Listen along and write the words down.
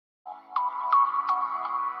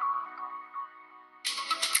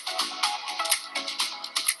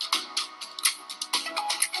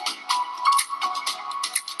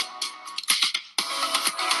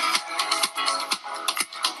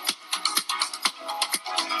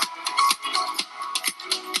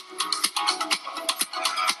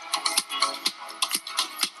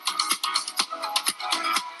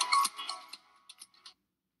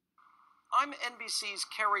ABC's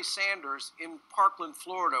Kerry Sanders in Parkland,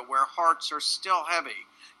 Florida, where hearts are still heavy.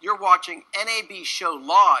 You're watching NAB Show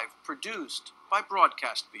Live, produced by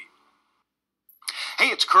Broadcast Beat. Hey,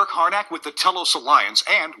 it's Kirk Harnack with the Telos Alliance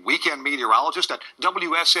and weekend meteorologist at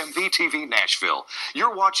WSMV-TV Nashville.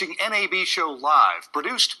 You're watching NAB Show Live,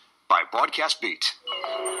 produced by Broadcast Beat.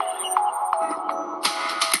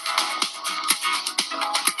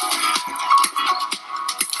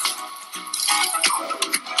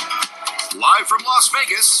 Live from Las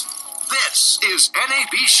Vegas, this is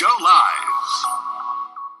NAB Show Live.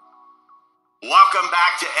 Welcome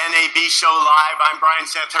back to NAB Show Live. I'm Brian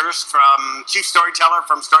Sethurst, from Chief Storyteller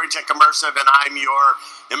from Storytech Immersive, and I'm your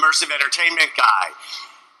immersive entertainment guy.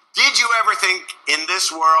 Did you ever think in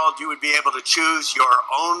this world you would be able to choose your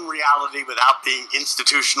own reality without being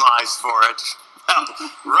institutionalized for it? Well,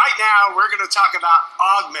 right now we're going to talk about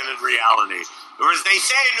augmented reality, or as they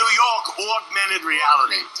say in New York, augmented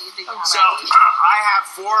reality. So I have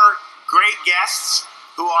four great guests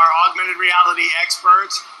who are augmented reality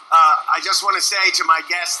experts. I just want to say to my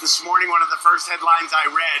guests this morning, one of the first headlines I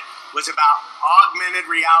read was about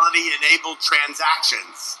augmented reality-enabled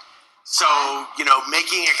transactions. So, you know,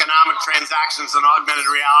 making economic transactions in augmented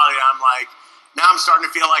reality, I'm like, now I'm starting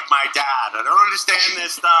to feel like my dad. I don't understand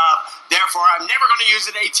this stuff. Therefore, I'm never going to use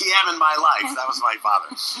an ATM in my life. That was my father.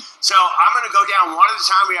 So I'm going to go down one at a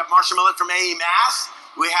time. We have Marcia Millett from AEMAS.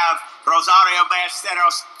 We have Rosario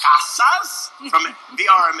Ballesteros-Casas from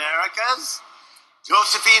VR Americas.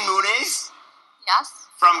 Josephine Muniz. Yes.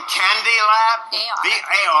 From Candy Lab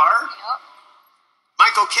AR. Yep.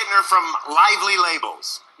 Michael Kittner from Lively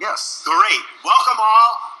Labels. Yes. Great. Welcome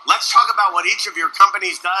all. Let's talk about what each of your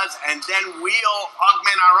companies does, and then we'll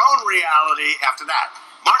augment our own reality after that.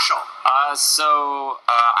 Marshall.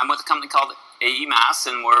 I'm with a company called AEMAS,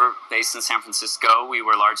 and we're based in San Francisco. We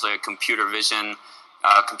were largely a computer vision,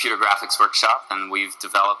 computer graphics workshop, and we've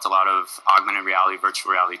developed a lot of augmented reality,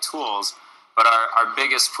 virtual reality tools. But our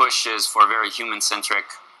biggest push is for very human-centric,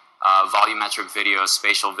 volumetric video,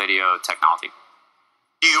 spatial video technology.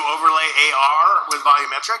 Do you overlay AR with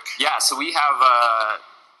volumetric? Yeah, so we have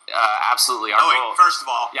absolutely our goal. First of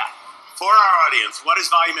all, for our audience, what is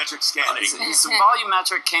volumetric scanning? So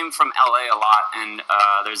volumetric came from LA a lot, and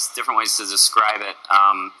there's different ways to describe it.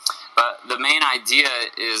 But the main idea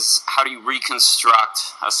is how do you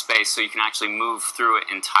reconstruct a space so you can actually move through it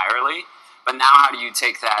entirely. But now how do you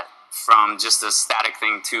take that from just a static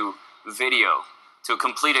thing to video, to a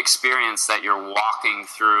complete experience that you're walking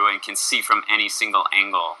through and can see from any single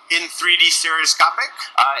angle. In 3D stereoscopic?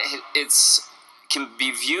 It's can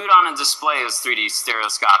be viewed on a display as 3D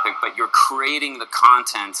stereoscopic, but you're creating the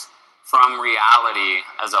content from reality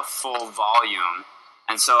as a full volume.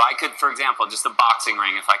 And so I could, for example, just a boxing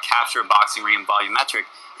ring, if I capture a boxing ring in volumetric,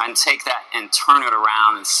 I can take that and turn it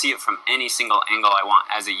around and see it from any single angle I want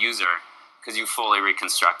as a user, because you fully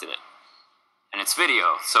reconstructed it. And it's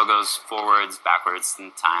video, so it goes forwards, backwards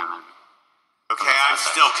in time. Okay, I'm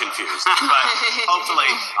still confused. But hopefully,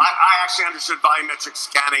 I actually understood volumetric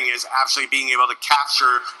scanning is actually being able to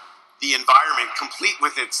capture the environment complete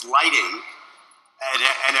with its lighting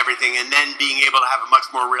and everything, and then being able to have a much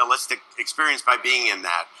more realistic experience by being in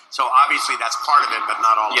that. So obviously that's part of it, but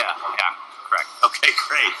not all of it. Yeah, correct. Okay,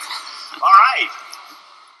 great. All right.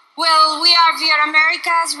 Well, we are VR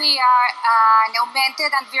Americas. We are an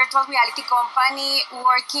augmented and virtual reality company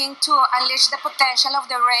working to unleash the potential of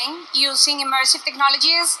the brain using immersive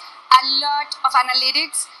technologies, a lot of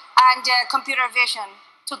analytics, and computer vision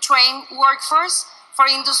to train workforce for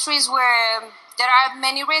industries where there are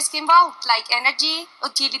many risks involved, like energy,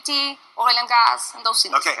 utility, oil and gas, and those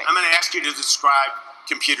industries. Okay, I'm going to ask you to describe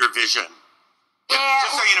computer vision.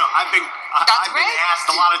 Just so you know, I've been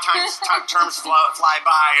asked a lot of times, terms fly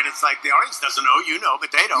by, and it's like the audience doesn't know, you know,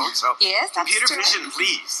 but they don't. So, yes, computer vision,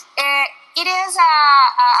 please. It is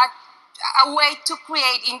a way to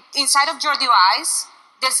create inside of your device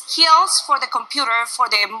the skills for the computer,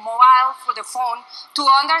 for the mobile, for the phone, to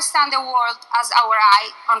understand the world as our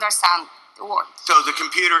eye understand the world. So the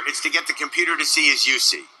computer, it's to get the computer to see as you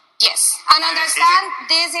see. Yes, and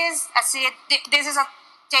understand this is a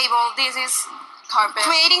table, this is carpet.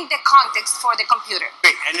 Creating the context for the computer.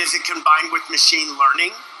 Great. And is it combined with machine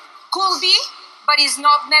learning? Could be, but it's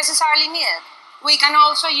not necessarily needed. We can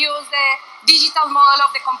also use the digital model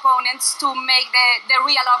of the components to make the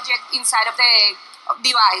real object inside of the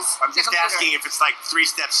device. I'm just asking if it's like 3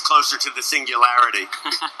 steps closer to the singularity.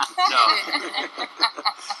 No.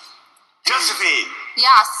 Josephine.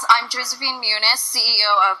 Yes, I'm Josephine Muniz,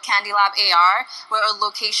 CEO of Candy Lab AR. We're a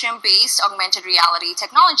location-based augmented reality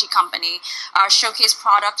technology company. Our showcase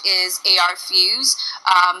product is AR Fuse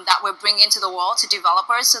that we're bringing to the world to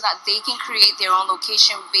developers so that they can create their own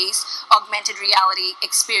location-based augmented reality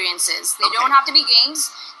experiences. They don't have to be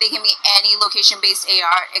games. They can be any location-based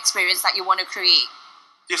AR experience that you want to create.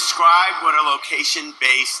 Describe what a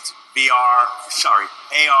location-based AR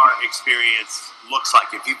experience looks like.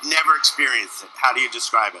 If you've never experienced it, how do you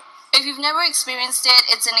describe it? If you've never experienced it,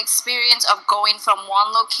 it's an experience of going from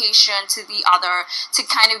one location to the other to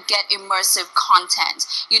kind of get immersive content.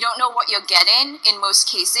 You don't know what you're getting in most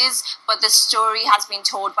cases, but the story has been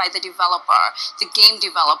told by the developer, the game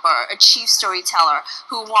developer, a chief storyteller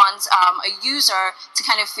who wants a user to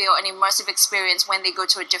kind of feel an immersive experience when they go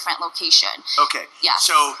to a different location. Okay. Yes.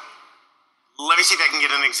 So let me see if I can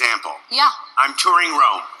get an example. Yeah. I'm touring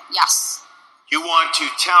Rome. Yes. You want to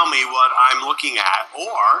tell me what I'm looking at,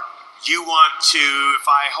 or you want to, if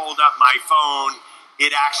I hold up my phone,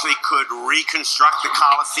 it actually could reconstruct the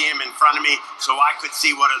Colosseum in front of me so I could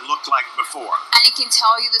see what it looked like before. And it can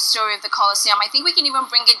tell you the story of the Colosseum. I think we can even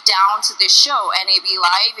bring it down to this show, NAB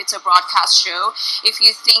Live. It's a broadcast show. If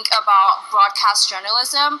you think about broadcast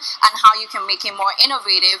journalism and how you can make it more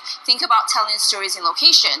innovative, think about telling stories in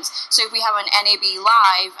locations. So if we have an NAB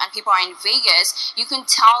Live and people are in Vegas, you can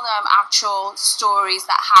tell them actual stories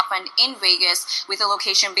that happened in Vegas with a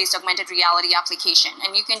location-based augmented reality application.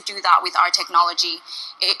 And you can do that with our technology.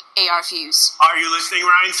 AR Fuse. Are you listening,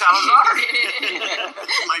 Ryan Salazar?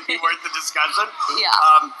 This might be worth the discussion. Yeah.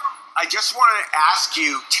 I just want to ask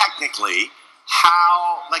you technically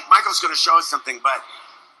how, like Michael's going to show us something, but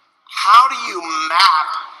how do you map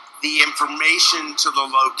the information to the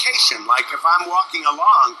location? Like if I'm walking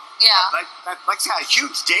along, that's got a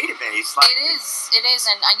huge database. Like it is,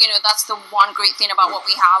 and that's the one great thing about what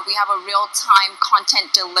we have. We have a real-time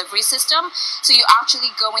content delivery system, so you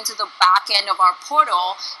actually go into the back end of our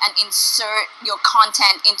portal and insert your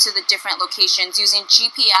content into the different locations using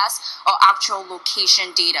GPS or actual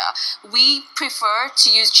location data. We prefer to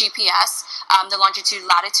use GPS, the longitude,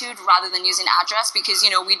 latitude, rather than using address because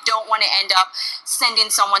we don't want to end up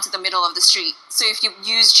sending someone to the middle of the street. So if you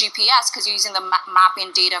use GPS, because you're using the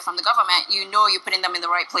mapping data from the government, you're putting them in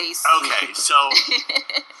the right place. Okay, so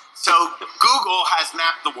Google has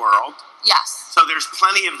mapped the world. Yes. So there's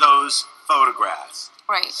plenty of those photographs.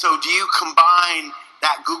 Right. So do you combine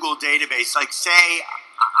that Google database? Like say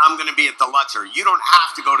I'm going to be at the Luxor. You don't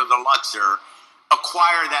have to go to the Luxor,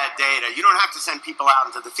 acquire that data. You don't have to send people out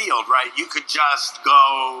into the field, right? You could just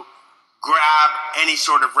go grab any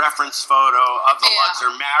sort of reference photo of the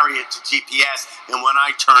Luxor, marry it to GPS, and when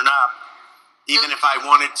I turn up, even if I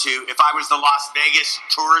wanted to, if I was the Las Vegas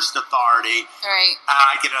Tourist Authority,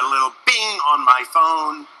 I get a little bing on my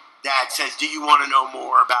phone that says, do you want to know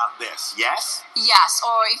more about this? Yes? Yes,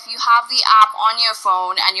 or if you have the app on your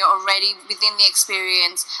phone and you're already within the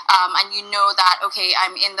experience and you know that, okay,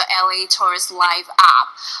 I'm in the LA Tourist Live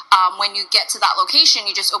app, when you get to that location,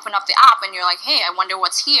 you just open up the app and you're like, hey, I wonder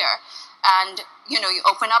what's here. And, you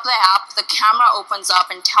open up the app, the camera opens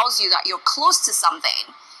up and tells you that you're close to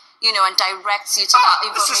something. And directs you to that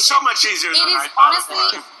information. This is so much easier than I thought.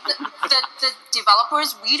 Honestly, the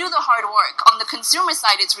developers, we do the hard work. On the consumer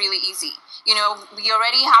side, it's really easy. We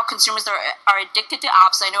already have consumers that are addicted to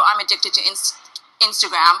apps. I know I'm addicted to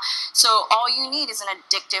Instagram. So all you need is an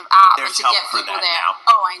addictive app There's to help get for people that there. now.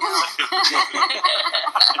 Oh, I know.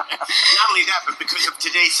 Not only that, but because of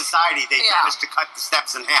today's society, they managed to cut the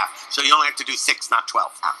steps in half. So you only have to do 6, not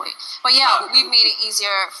 12. Exactly. But we've made it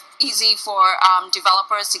easy for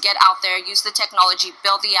developers to get out there, use the technology,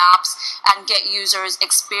 build the apps, and get users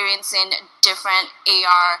experiencing different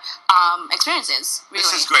AR experiences. Really.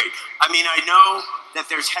 This is great. I mean, I know that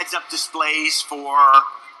there's heads-up displays for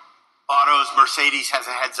autos. Mercedes has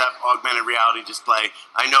a heads-up augmented reality display.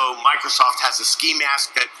 I know Microsoft has a ski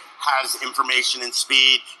mask that has information and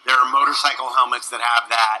speed. There are motorcycle helmets that have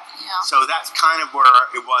that. Yeah. So that's kind of where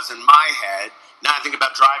it was in my head. Now I think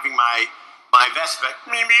about driving my Vespa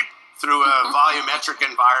through a volumetric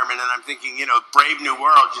environment, and I'm thinking, brave new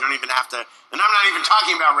world. You don't even have to. And I'm not even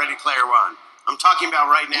talking about Ready Player One. I'm talking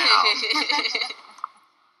about right now.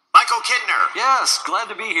 Michael Kidner. Yes,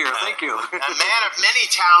 glad to be here. Thank you. A man of many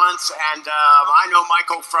talents, and I know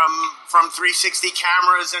Michael from 360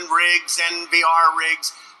 cameras and rigs and VR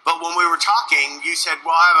rigs. But when we were talking, you said,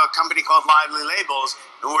 well, I have a company called Lively Labels,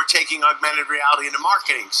 and we're taking augmented reality into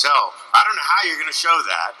marketing. So I don't know how you're going to show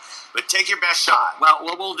that, but take your best shot. Well,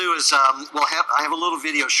 what we'll do is I have a little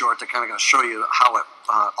video short to kind of show you how it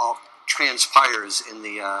all transpires in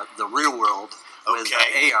the real world with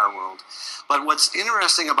the AR world. But what's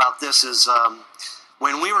interesting about this is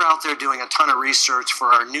when we were out there doing a ton of research for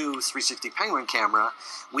our new 360 Penguin camera,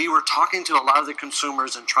 we were talking to a lot of the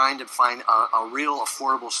consumers and trying to find a real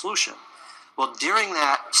affordable solution. Well, during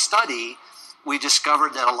that study, we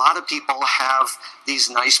discovered that a lot of people have these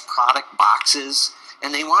nice product boxes,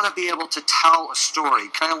 and they want to be able to tell a story,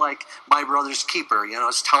 kind of like My Brother's Keeper,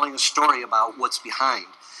 it's telling a story about what's behind.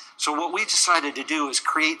 So what we decided to do is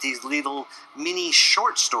create these little mini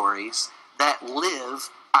short stories that live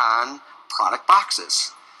on product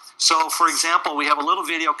boxes. So, for example, we have a little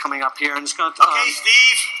video coming up here, and it's going to Okay,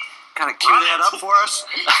 Steve. kind of cue that up for us.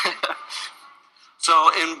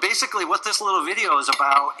 So, and basically what this little video is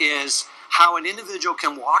about is how an individual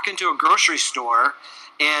can walk into a grocery store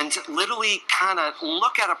and literally kind of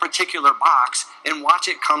look at a particular box and watch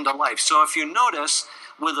it come to life. So if you notice,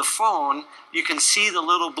 with a phone, you can see the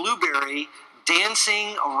little blueberry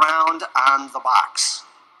dancing around on the box.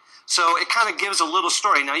 So it kind of gives a little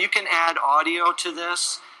story. Now you can add audio to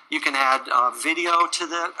this. You can add video to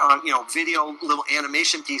the, video little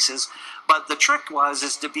animation pieces. But the trick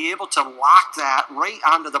is to be able to lock that right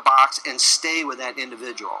onto the box and stay with that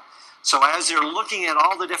individual. So as you're looking at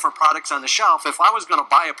all the different products on the shelf, if I was going to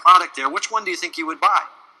buy a product there, which one do you think you would buy?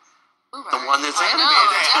 The one that's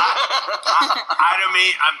animated. I don't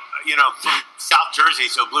mean, I'm from South Jersey,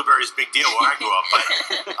 so blueberry's a big deal where I grew up.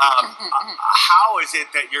 But how is it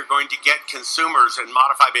that you're going to get consumers and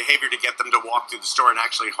modify behavior to get them to walk through the store and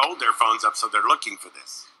actually hold their phones up so they're looking for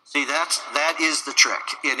this? See, that is the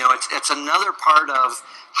trick. It's another part of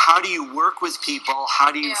how do you work with people,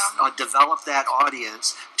 how do you develop that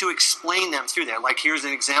audience to explain them through that. Like here's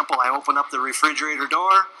an example. I open up the refrigerator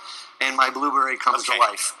door and my blueberry comes to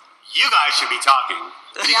life. You guys should be talking.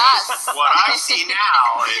 Yes. What I see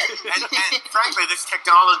now is, and frankly, this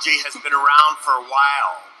technology has been around for a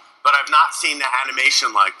while, but I've not seen the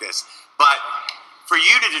animation like this. But for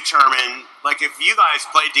you to determine, like if you guys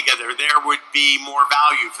played together, there would be more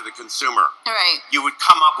value for the consumer. Right. You would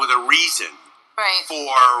come up with a reason for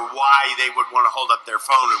why they would want to hold up their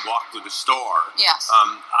phone and walk through the store. Yes.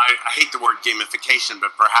 I hate the word gamification,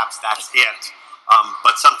 but perhaps that's it.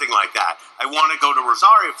 But something like that. I want to go to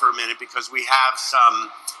Rosario for a minute because we have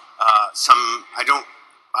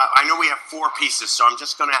I know we have 4 pieces, so I'm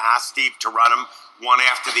just going to ask Steve to run them one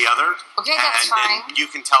after the other. Okay, that's fine. And then you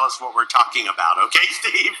can tell us what we're talking about. Okay,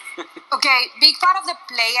 Steve? Okay, big part of the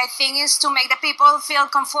play, I think, is to make the people feel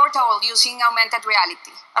comfortable using augmented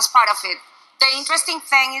reality as part of it. The interesting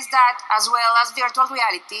thing is that, as well as virtual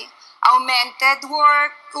reality, augmented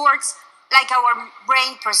works like our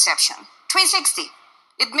brain perception. 360.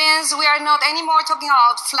 It means we are not anymore talking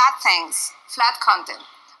about flat things, flat content.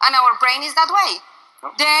 And our brain is that way.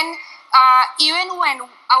 Oh. Then, even when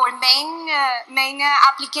our main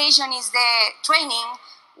application is the training,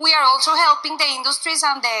 we are also helping the industries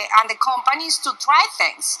and the companies to try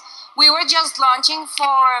things. We were just launching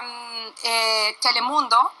for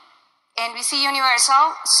Telemundo, NBC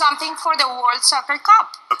Universal, something for the World Soccer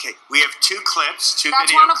Cup. Okay, we have 2 clips, 2 That's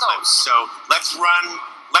video one of clips. those. So let's run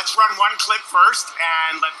one clip first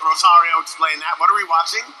and let Rosario explain that. What are we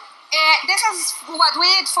watching? This is what we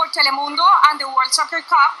did for Telemundo and the World Soccer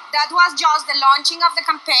Cup. That was just the launching of the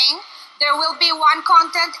campaign. There will be one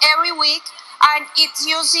content every week, and it's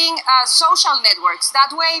using social networks.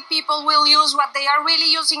 That way people will use what they are really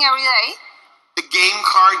using every day. The game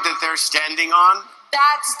card that they're standing on?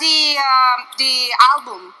 That's the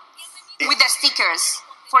album with the stickers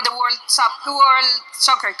for the World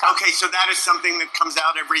Soccer Cup. Okay, so that is something that comes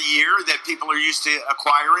out every year that people are used to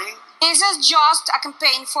acquiring? This is just a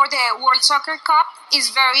campaign for the World Soccer Cup. It's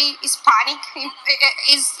very Hispanic.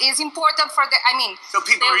 It's important for So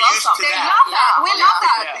people are used to that. They love that. We love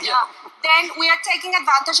that. Yeah. Then we are taking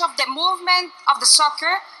advantage of the movement of the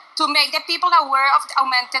soccer to make the people aware of the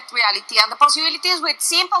augmented reality and the possibilities with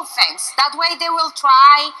simple things. That way they will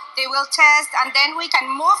try, they will test, and then we can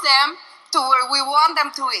move them to where we want them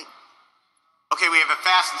to be. Okay, we have a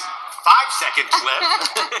fast 5-second clip.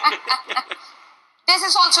 This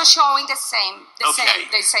is also showing the same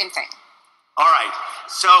thing. All right,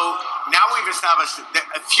 so now we've established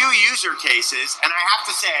a few user cases, and I have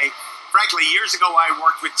to say, frankly, years ago I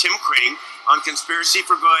worked with Tim Kring on Conspiracy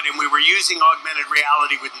for Good, and we were using augmented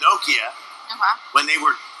reality with Nokia when it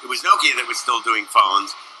was Nokia that was still doing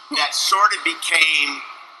phones. That sort of became,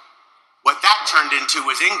 what that turned into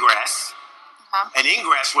was Ingress. And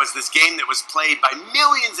Ingress was this game that was played by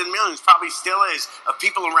millions and millions, probably still is, of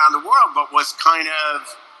people around the world, but was kind of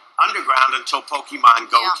underground until Pokemon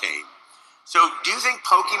Go came. So do you think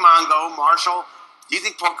Pokemon Go, Marshall, do you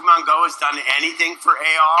think Pokemon Go has done anything for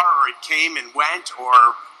AR, or it came and went,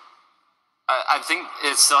 or? I think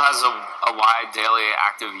it still has a wide daily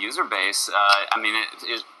active user base. I mean,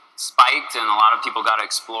 it spiked, and a lot of people got to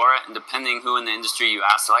explore it. And depending who in the industry you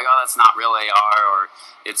ask, they're like, "Oh, that's not real AR," or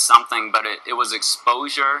 "It's something," but it was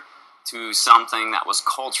exposure to something that was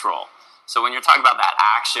cultural. So when you're talking about that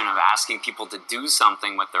action of asking people to do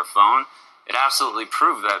something with their phone, it absolutely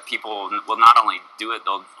proved that people will not only do it,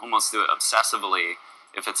 they'll almost do it obsessively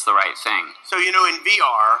if it's the right thing. So, in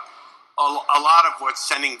VR, a lot of what's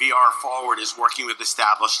sending VR forward is working with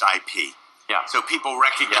established IP. Yeah. So people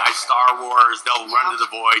recognize Star Wars, they'll run to the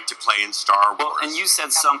void to play in Star Wars. Well, and you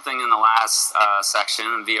said something in the last section,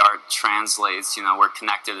 and VR translates, we're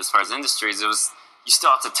connected as far as industries. You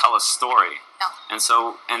still have to tell a story. Yeah.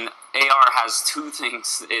 And AR has two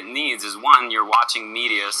things it needs. Is one, you're watching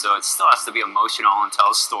media, so it still has to be emotional and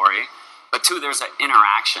tell a story. But two, there's an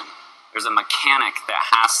interaction. There's a mechanic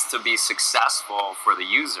that has to be successful for the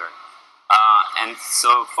user. And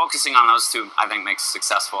so focusing on those two, I think, makes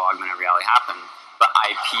successful augmented reality happen. But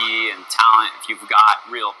IP and talent, if you've got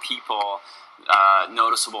real people,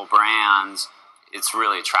 noticeable brands, it's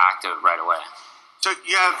really attractive right away. So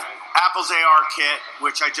you have Apple's AR kit,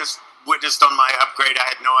 which I just witnessed on my upgrade. I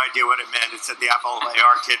had no idea what it meant. It said the Apple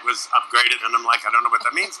AR kit was upgraded, and I'm like, I don't know what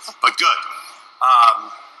that means, but good.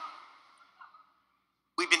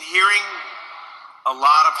 We've been hearing a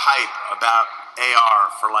lot of hype about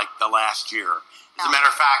AR for like the last year. As a matter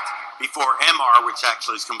of fact, before MR, which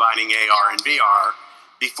actually is combining AR and VR,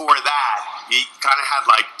 before that, you kind of had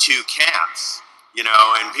like two camps,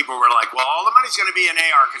 and people were like, well, all the money's going to be in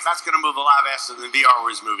AR because that's going to move a lot faster than VR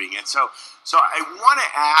was moving. And so I want to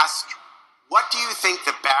ask, what do you think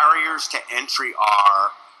the barriers to entry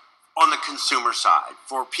are on the consumer side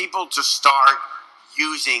for people to start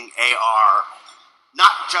using AR?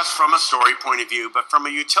 Not just from a story point of view, but from a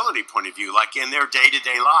utility point of view, like in their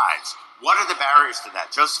day-to-day lives. What are the barriers to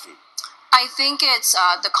that, Josephine? I think it's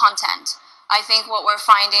the content. I think what we're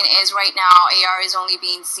finding is right now AR is only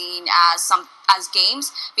being seen as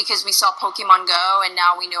games because we saw Pokemon Go and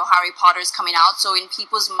now we know Harry Potter's coming out. So in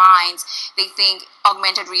people's minds, they think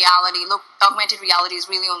augmented reality is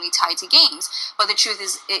really only tied to games. But the truth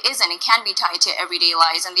is it isn't. It can be tied to everyday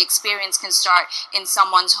lives, and the experience can start in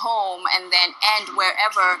someone's home and then end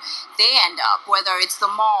wherever they end up, whether it's the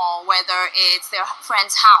mall, whether it's their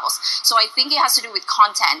friend's house. So I think it has to do with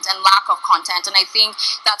content and lack of content. And I think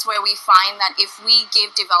that's where we find that if we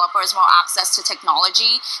give developers more access to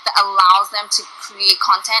technology that allows them to create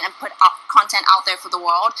content and put content out there for the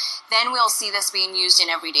world, then we'll see this being used in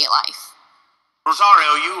everyday life.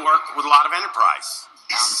 Rosario, you work with a lot of enterprise.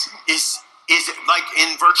 Is it like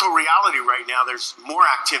in virtual reality right now, there's more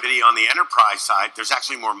activity on the enterprise side. There's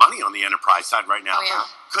actually more money on the enterprise side right now. Oh, yeah.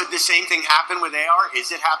 Could the same thing happen with AR?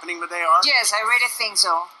 Is it happening with AR? Yes, I really think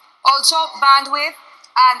so. Also, bandwidth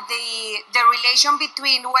and the relation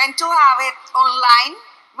between when to have it online,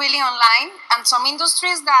 really online, and some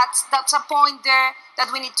industries that's a point there that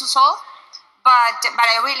we need to solve. But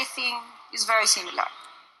I really think it's very similar.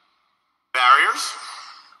 Barriers?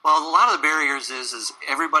 Well, a lot of the barriers is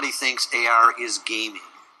everybody thinks AR is gaming.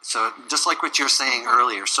 So just like what you're saying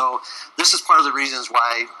earlier. So this is part of the reasons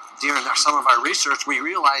why during some of our research we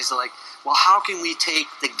realized well, how can we take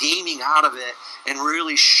the gaming out of it and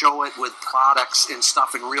really show it with products and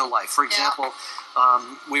stuff in real life? For example,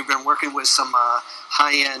 we've been working with some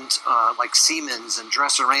high-end like Siemens and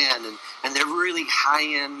Dresser-Rand, and they're really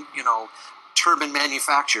high-end, turbine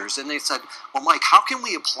manufacturers. And they said, well, Mike, how can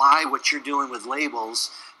we apply what you're doing with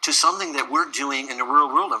labels to something that we're doing in a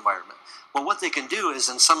real world environment? Well, what they can do is,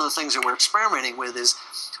 and some of the things that we're experimenting with is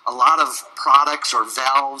a lot of products or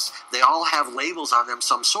valves, they all have labels on them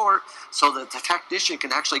some sort, so that the technician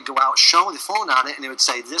can actually go out, show the phone on it, and it would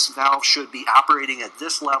say, this valve should be operating at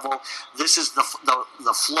this level, this is the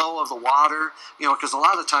flow of the water, because a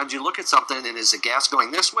lot of the times you look at something and is the gas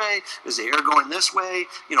going this way, is the air going this way,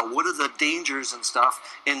 what are the dangers and stuff,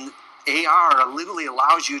 and AR literally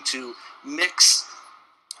allows you to mix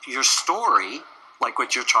your story, like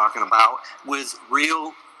what you're talking about, with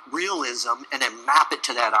realism, and then map it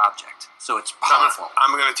to that object. So it's powerful. So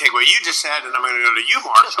I'm going to take what you just said, and I'm going to go to you,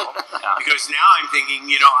 Marshall, because now I'm thinking,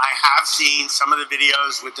 I have seen some of the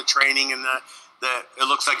videos with the training and it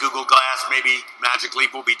looks like Google Glass, maybe Magic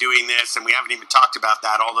Leap will be doing this, and we haven't even talked about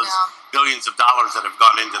that, all those billions of dollars that have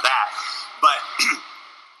gone into that. But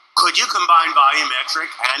could you combine volumetric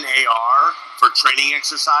and AR for training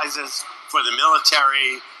exercises for the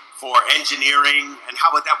military, for engineering, and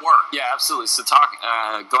how would that work? Yeah, absolutely. So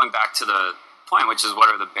going back to the point, which is what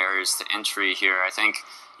are the barriers to entry here, I think,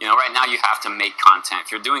 right now you have to make content.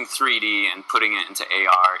 If you're doing 3D and putting it into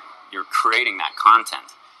AR, you're creating that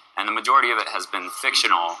content. And the majority of it has been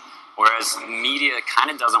fictional Whereas media kind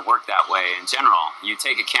of doesn't work that way in general. You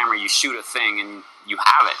take a camera, you shoot a thing, and you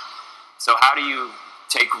have it. So how do you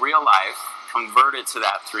take real life, convert it to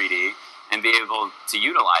that 3D, and be able to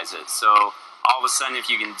utilize it? So all of a sudden, if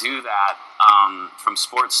you can do that, from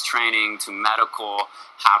sports training to medical,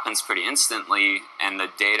 happens pretty instantly, and the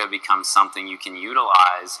data becomes something you can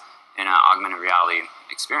utilize in an augmented reality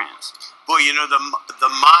experience. Boy, you know, the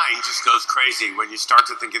mind just goes crazy when you start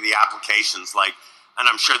to think of the applications, like, and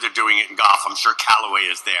I'm sure they're doing it in golf. I'm sure Callaway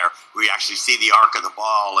is there, where you actually see the arc of the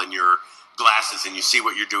ball in your glasses, and you see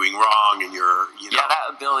what you're doing wrong, and yeah, that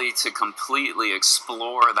ability to completely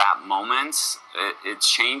explore that moment, it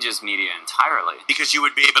changes media entirely. Because you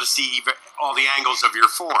would be able to see all the angles of your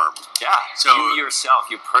form. Yeah, so you yourself,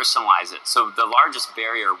 you personalize it. So the largest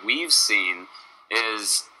barrier we've seen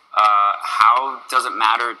is how does it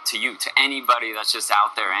matter to you, to anybody that's just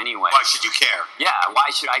out there anyway? Why should you care? Yeah, why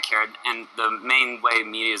should I care? And the main way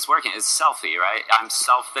media is working is selfie, right? I'm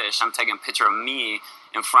selfish. I'm taking a picture of me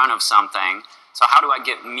in front of something. So how do I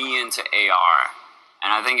get me into AR?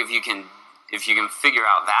 And I think if you can figure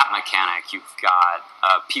out that mechanic, you've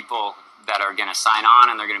got people that are going to sign on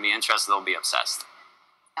and they're going to be interested. They'll be obsessed.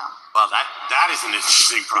 Well, that is an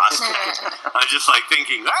interesting prospect. I'm just like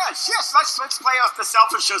thinking, yes, let's play off the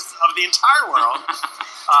selfishness of the entire world.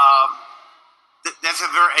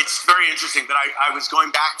 It's very interesting. But I was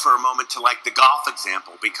going back for a moment to like the golf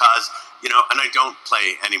example, because and I don't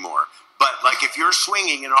play anymore. But like if you're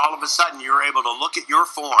swinging and all of a sudden you're able to look at your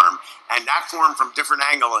form and that form from different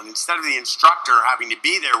angle, and instead of the instructor having to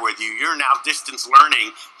be there with you, you're now distance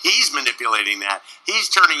learning. He's manipulating that. He's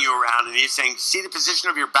turning you around and he's saying, see the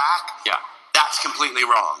position of your back? Yeah. That's completely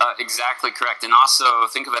wrong. Exactly correct. And also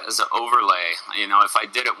think of it as an overlay. If I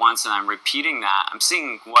did it once and I'm repeating that, I'm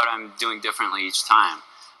seeing what I'm doing differently each time.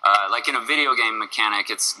 Like in a video game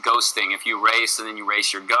mechanic, it's ghosting. If you race and then you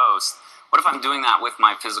race your ghost, what if I'm doing that with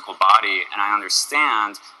my physical body and I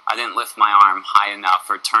understand I didn't lift my arm high enough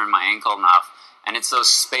or turn my ankle enough? And it's those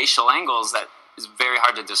spatial angles that is very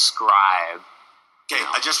hard to describe. Okay,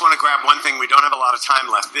 I just want to grab one thing. We don't have a lot of time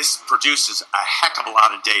left. This produces a heck of a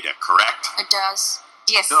lot of data, correct? It does.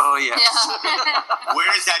 Yes. Oh, yes. Yeah. Where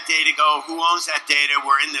does that data go? Who owns that data?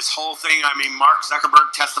 We're in this whole thing. I mean, Mark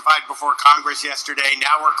Zuckerberg testified before Congress yesterday.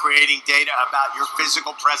 Now we're creating data about your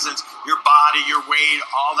physical presence, your body, your weight,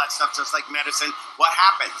 all that stuff, just like medicine. What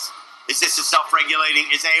happens? Is this a self-regulating?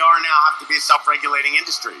 Is AR now have to be a self-regulating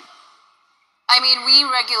industry? I mean, we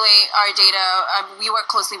regulate our data. We work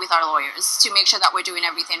closely with our lawyers to make sure that we're doing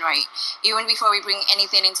everything right, even before we bring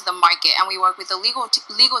anything into the market. And we work with the legal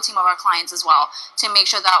team of our clients as well to make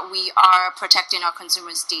sure that we are protecting our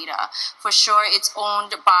consumers' data. For sure, it's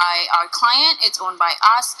owned by our client. It's owned by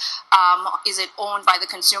us. Is it owned by the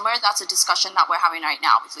consumer? That's a discussion that we're having right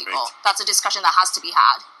now with legal. Great. That's a discussion that has to be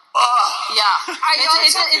had. Oh. Yeah,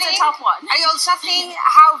 it's a tough one. I also think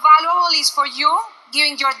how valuable it is for you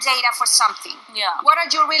giving your data for something. Yeah. What are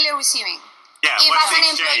you really receiving? Yeah, If what's as the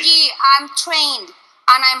an exchange? employee I'm trained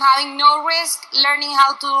and I'm having no risk learning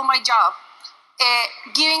how to do my job,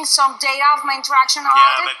 giving some data of my interaction Yeah,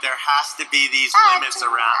 around but there has to be these limits true.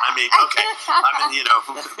 around. I mean, okay. Back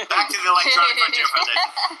to the electronic frontier for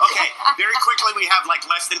that. Okay, very quickly, we have like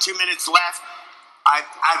less than 2 minutes left. I've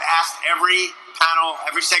asked every panel,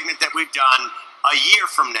 every segment that we've done, a year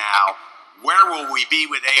from now, where will we be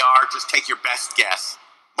with AR? Just take your best guess.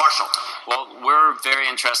 Marshall. Well, we're very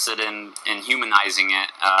interested in humanizing it.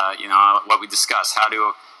 What we discussed. How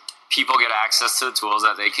do people get access to the tools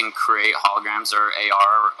that they can create holograms or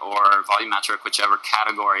AR or volumetric, whichever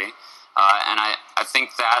category. And I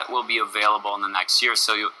think that will be available in the next year.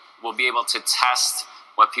 So we'll be able to test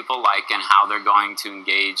what people like and how they're going to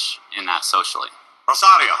engage in that socially.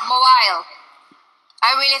 Rosario. mobile.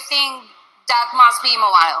 I really think that must be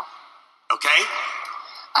mobile. Okay.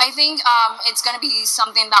 I think it's going to be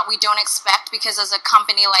something that we don't expect, because as a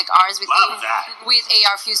company like ours with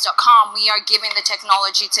ARFuse.com, we are giving the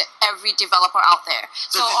technology to every developer out there.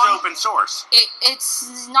 So this is open source.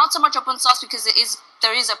 It's not so much open source because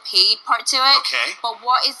there is a paid part to it. Okay. But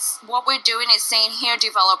what we're doing is saying, here,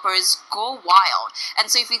 developers, go wild. And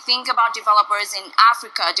so if you think about developers in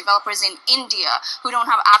Africa, developers in India who don't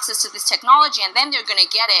have access to this technology, and then they're going to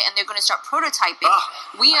get it and they're going to start prototyping,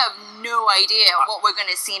 we have no idea what we're going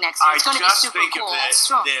to see next year. It's going to be super cool. I just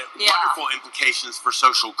think of the wonderful implications for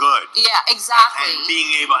social good. Yeah, exactly. And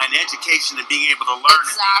being able, and education, and being able to learn,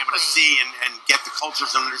 and being able to see and get the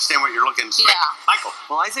cultures and understand what you're looking for. Yeah. Michael.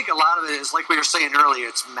 Well, I think a lot of it is, like we were saying earlier,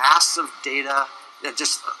 it's massive data,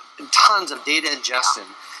 just tons of data ingestion.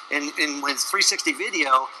 And with 360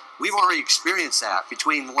 video, we've already experienced that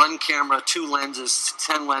between one camera, 2 lenses,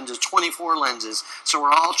 10 lenses, 24 lenses. So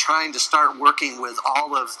we're all trying to start working with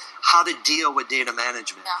all of how to deal with data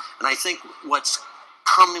management. Yeah. And I think what's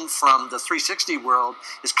coming from the 360 world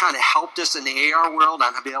has kind of helped us in the AR world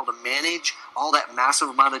on be able to manage all that massive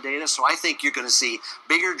amount of data. So I think you're going to see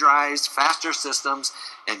bigger drives, faster systems,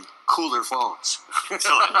 and cooler phones.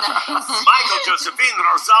 Excellent. Michael, Josephine,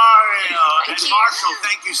 Rosario, and Marshall,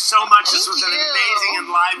 thank you so much. This was an amazing and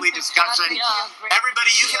lively discussion.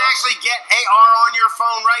 Everybody, you can actually get AR on your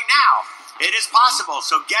phone right now. It is possible,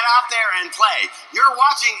 so get out there and play. You're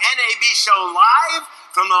watching NAB Show live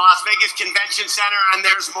from the Las Vegas Convention Center, and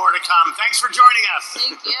there's more to come. Thanks for joining us.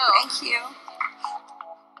 Thank you. Thank you.